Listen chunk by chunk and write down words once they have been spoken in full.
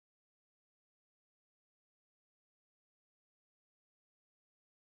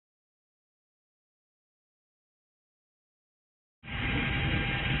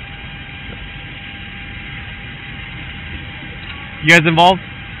You guys involved?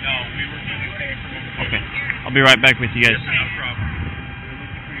 No, we were just taking from over here. Okay. I'll be right back with you guys. Yes, no problem.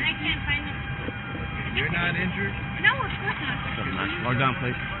 I can't find them. You're not injured? No, of course not. Log down,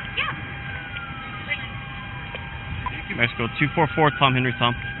 please. Yeah. Mexico 244, Tom Henry,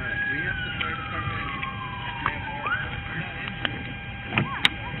 Tom. Alright, we have the fire department.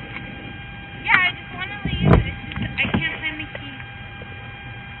 Yeah, I just want to leave. It's just, I can't find my key.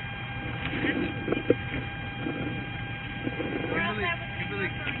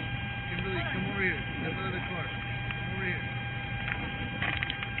 Kimberly, come over here. Step out of the car. Come over here.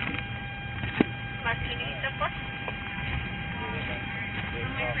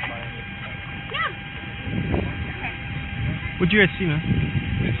 What'd you guys see, man?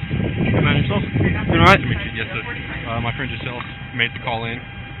 Man, yourself? Doing alright? Yes, sir. My friend Giselle made the call in.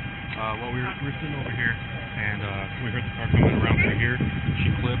 Well, we were sitting over here, and we heard the car coming around through here.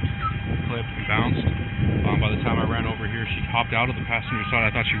 She clipped, and bounced. By the time I ran over here, she hopped out of the passenger side. I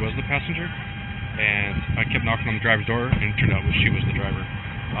thought she was the passenger, and I kept knocking on the driver's door, and it turned out she was the driver.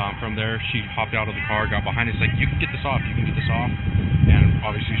 From there, she hopped out of the car, got behind us, like, you can get this off, and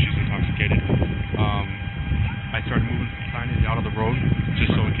obviously she's intoxicated. I started moving signage out of the road,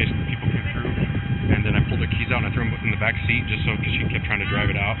 just so in case the people came through, and then I pulled the keys out and I threw them in the back seat, just so, because she kept trying to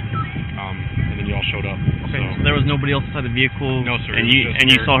drive it out, and then you all showed up. Okay, so there was nobody else inside the vehicle? No, sir. And you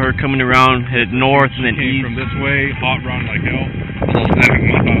saw her coming around, headed north and then came east? From this way, hot run like hell.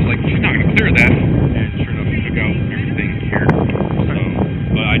 I was like, she's not going to clear that, and sure enough, she took out everything here. So,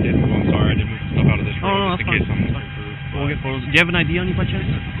 but I did move, I'm sorry, I did move stuff out of this road, just in case something came through. We'll get photos. Do you have an ID on you by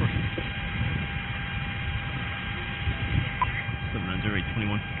chance? Of course.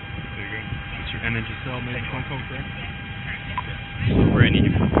 790-821. There you go. And then Giselle made the phone call, correct? So where I need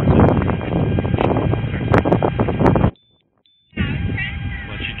you. But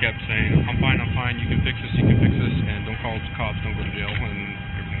she kept saying, I'm fine, you can fix this, and don't call the cops, don't go to jail, and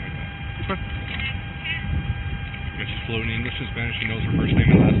everything like that. Okay. And she's fluent in English and Spanish, she knows her first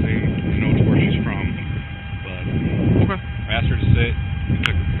name and last name, she knows where she's from, but Okay. I asked her to sit,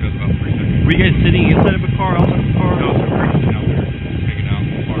 it was about 3 seconds. Were you guys sitting inside of a car, outside of a car? No, so we're sitting out there, hanging out in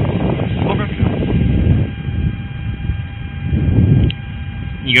the park. Okay.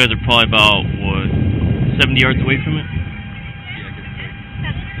 You guys are probably about, 70 yards away from it? Yeah, give or take.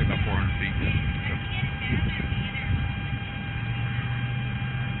 Say about 400 feet.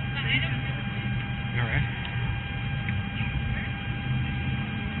 Alright.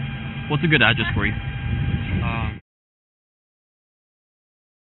 What's a good address for you?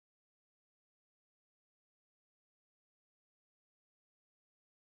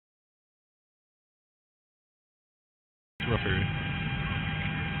 Rough area.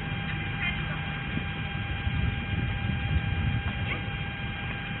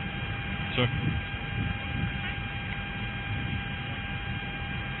 Sir?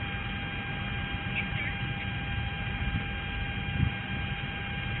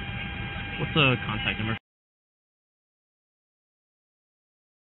 What's the contact number?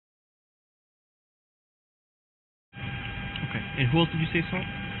 Okay. And who else did you say saw it?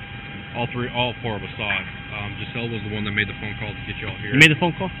 All four of us saw it. Giselle was the one that made the phone call to get you all here. You made the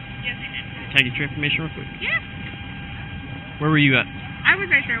phone call? Yes, I did. Can I get your information real quick? Yeah. Where were you at? I was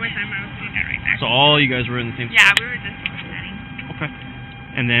right there with them. I was sitting there right there. So all you guys were in the same Yeah, we were just chatting. Okay.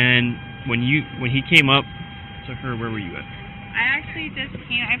 And then when he came up to her, where were you at? I actually just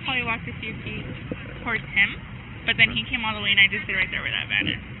came. I probably walked a few feet towards him, but then he came all the way, and I just stayed right there where that van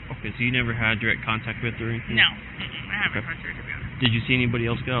is. Okay, so you never had direct contact with her or anything? No, I haven't touched her, to be honest. Did you see anybody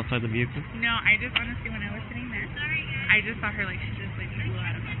else get outside the vehicle? No, I just honestly, when I was sitting there, I just saw her like she just like flew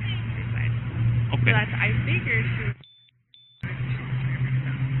out of the side. Okay. So that's, I figured she was.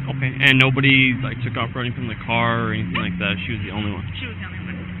 Okay, and nobody like took off running from the car or anything like that. She was the only one. She was the only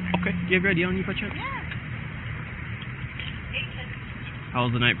one. Okay. Do you have your ID on you by chance? Yeah. How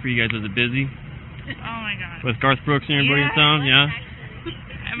was the night for you guys? Was it busy? Oh my god. With Garth Brooks and everybody in town? Yeah.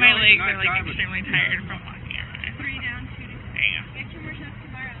 And my legs are like extremely tired from walking around. 3 down, 2 to go. There you go. Get your more shots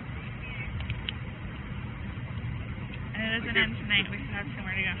tomorrow. And it doesn't end tonight. We still have 2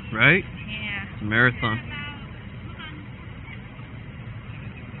 more to go. Right? Yeah. It's a marathon.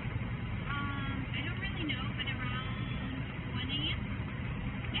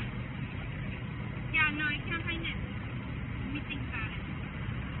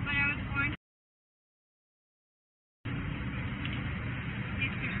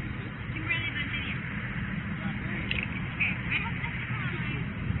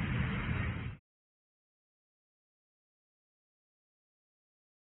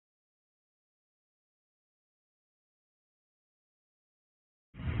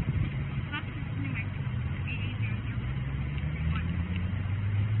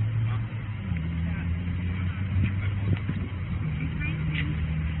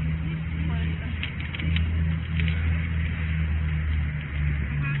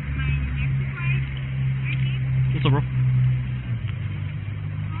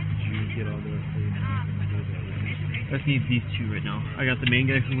 get on there. I just need these two right now. I got the main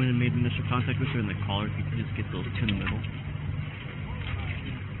guy who went and made initial contact with her and the caller. If you could just get those two in the middle.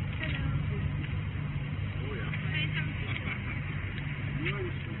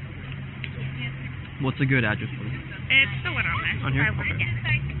 What's a good address for you? It's the one on there. On here? Yeah. Okay.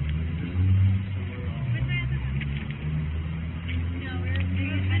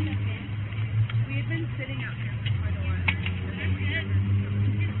 We had been sitting out here for quite a while.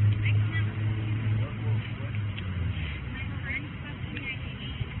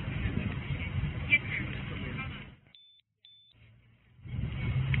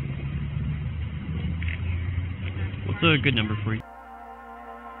 What's a good number for you?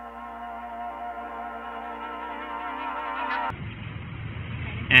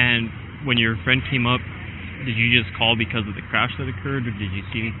 And when your friend came up, did you just call because of the crash that occurred, or did you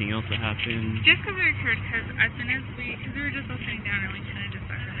see anything else that happened? Just because it occurred, because as soon as we were just all sitting down and we kind of just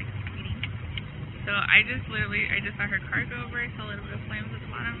saw her like speeding. So I just saw her car go over, I saw a little bit of flames at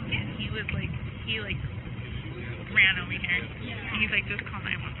the bottom, and he ran over here. And he's like, just call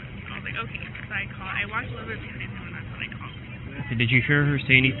 911. I was like, okay. So I walked a little bit behind him and that's when I called. Okay, did you hear her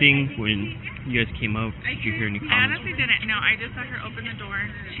say anything when you guys came out? Did you hear any I comments? honestly didn't. No, I just saw her open the door.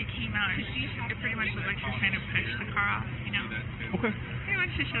 She came out and it pretty much looked like she was trying to push the car off, you know. Okay. Pretty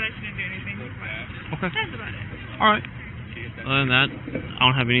much to show that she didn't do anything. Okay. That's about it. Alright. Other than that, I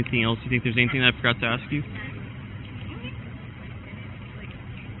don't have anything else. You think there's anything that I forgot to ask you? Pretty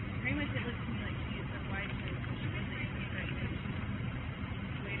much it looks to me like she is the wife and she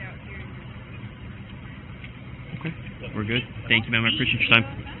wait out here. Okay. We're good. Thank you, ma'am. I appreciate your time.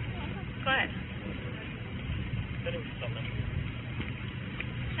 Go ahead.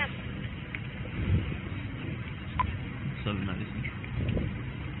 Southern Night Central.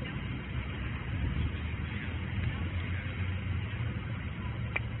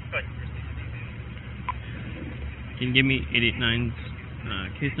 Can you give me 889's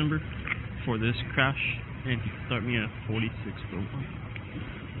case number for this crash? And if you can start me at 4601.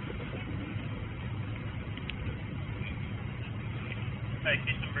 Case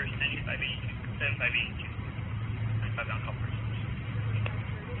number is 7582. 95 down call first.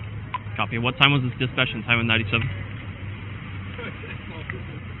 Copy. What time was this dispatch and time of 97?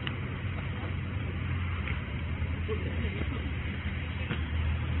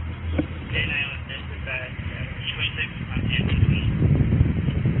 Okay, 916 dispatch 26 on Ambient.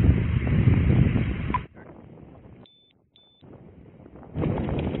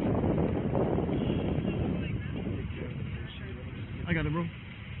 I got it, bro.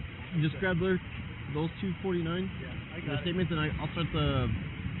 You just grab those 249 the statements, and I'll start the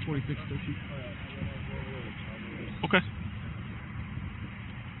 46 still sheet. Okay.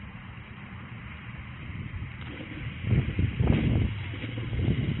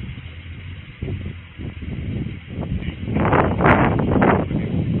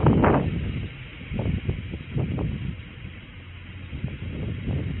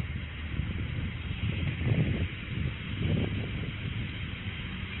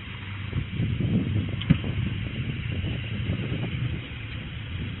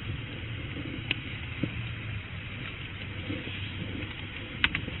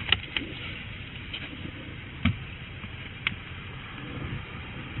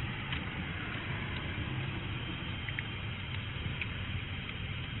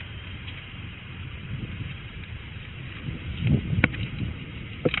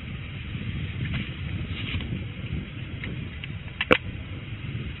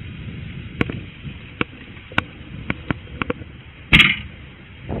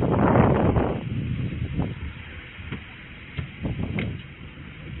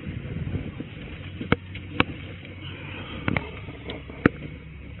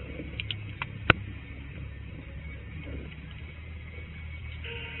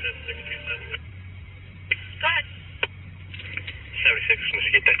 Go ahead. 76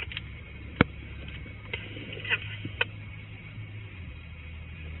 Mosquito.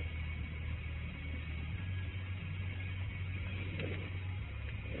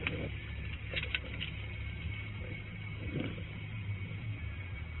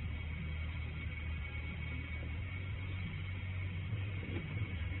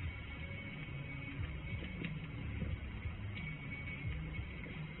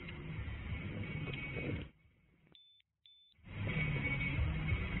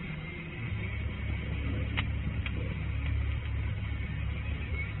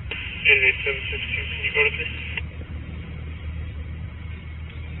 J 762, can you go to this?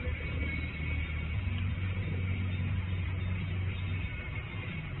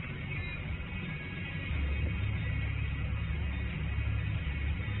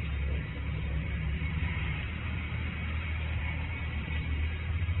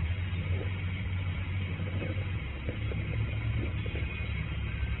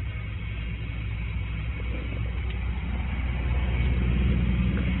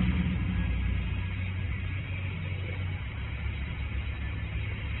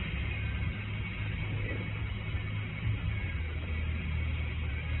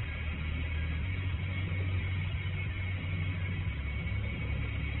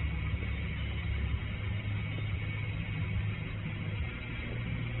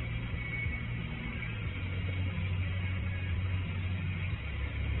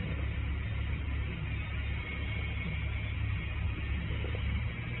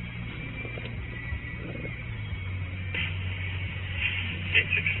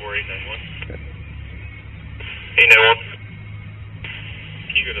 864-891. 891.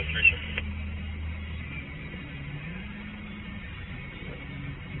 Can you go to 3, sir?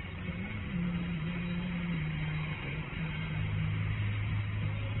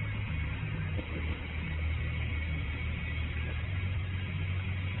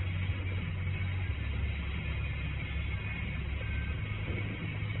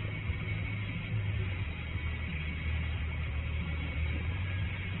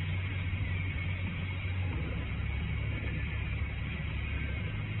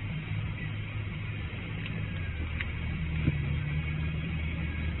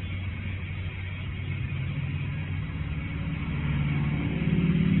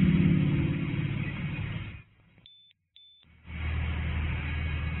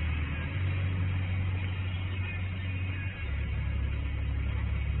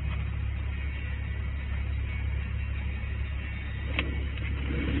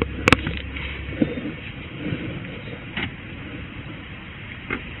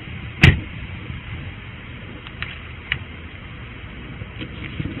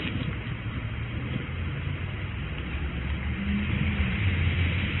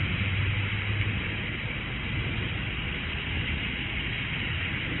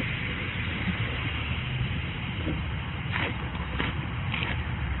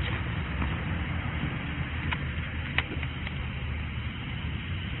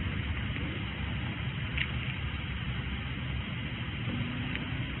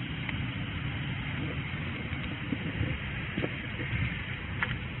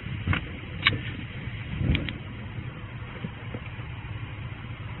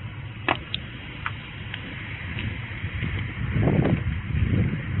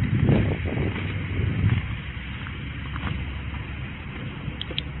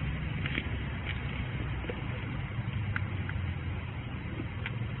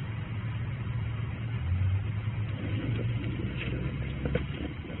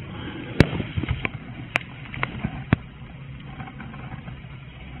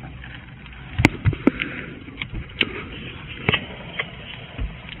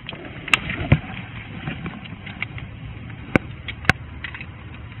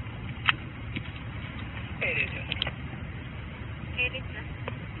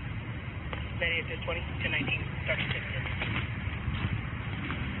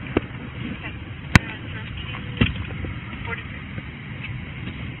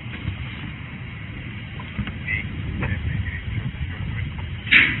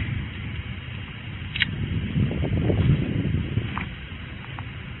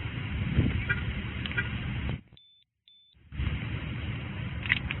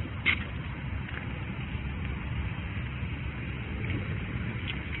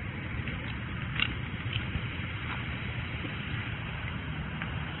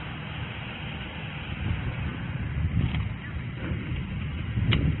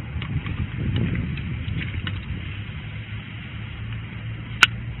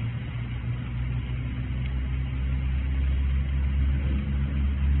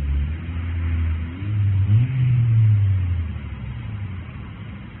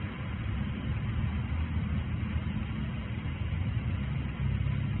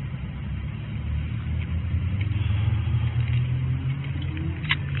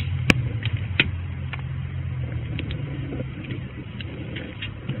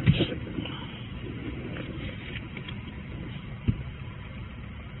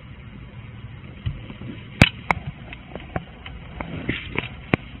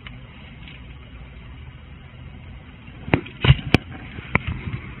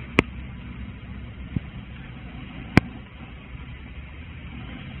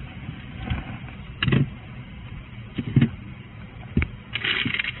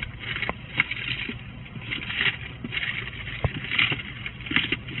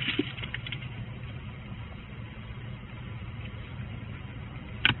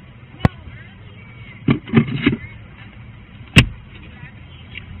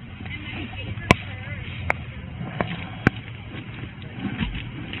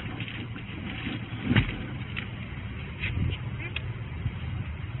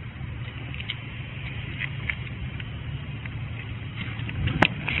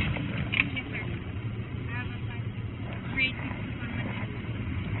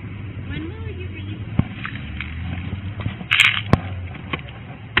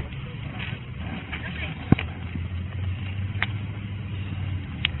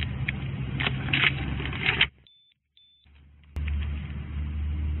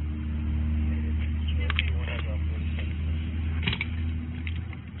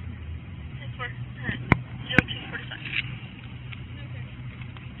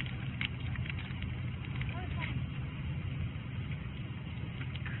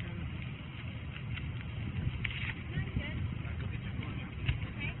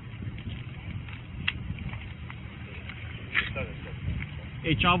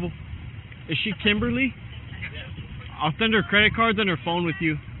 Hey, Chavo. Is she Kimberly? I'll send her credit cards and her phone with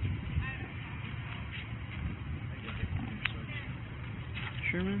you.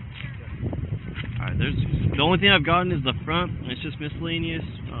 Sure, man. Alright, there's the only thing I've gotten is the front. It's just miscellaneous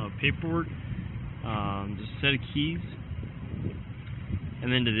paperwork. Just a set of keys.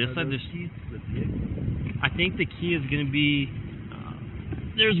 And then to this side, there's keys. I think the key is gonna be.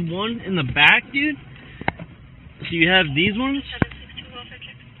 There's one in the back, dude. So you have these ones.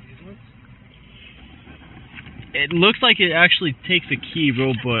 It looks like it actually takes a key,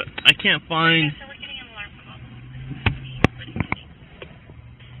 bro, but I can't find.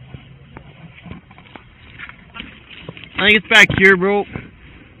 I think it's back here, bro.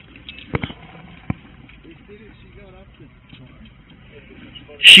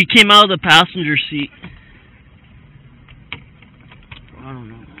 She came out of the passenger seat. I don't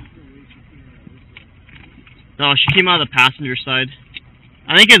know. No, she came out of the passenger side.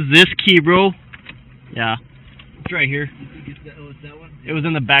 I think it's this key, bro. Yeah. It's right here. It was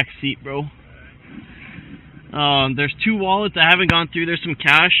in the back seat, bro. There's 2 wallets I haven't gone through. There's some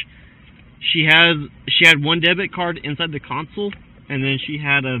cash. She had 1 debit card inside the console, and then she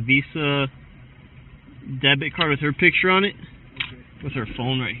had a Visa debit card with her picture on it, with her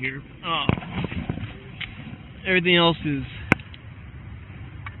phone right here. Everything else is.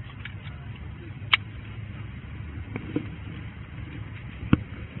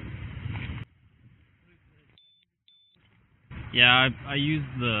 Yeah, I used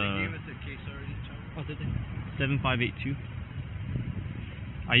the 7582.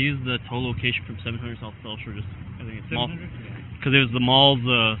 I used the toll location from 700 South Belshore, just I think it's mall, because it was the mall's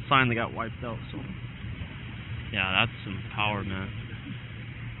sign that got wiped out. So yeah, that's some power, man.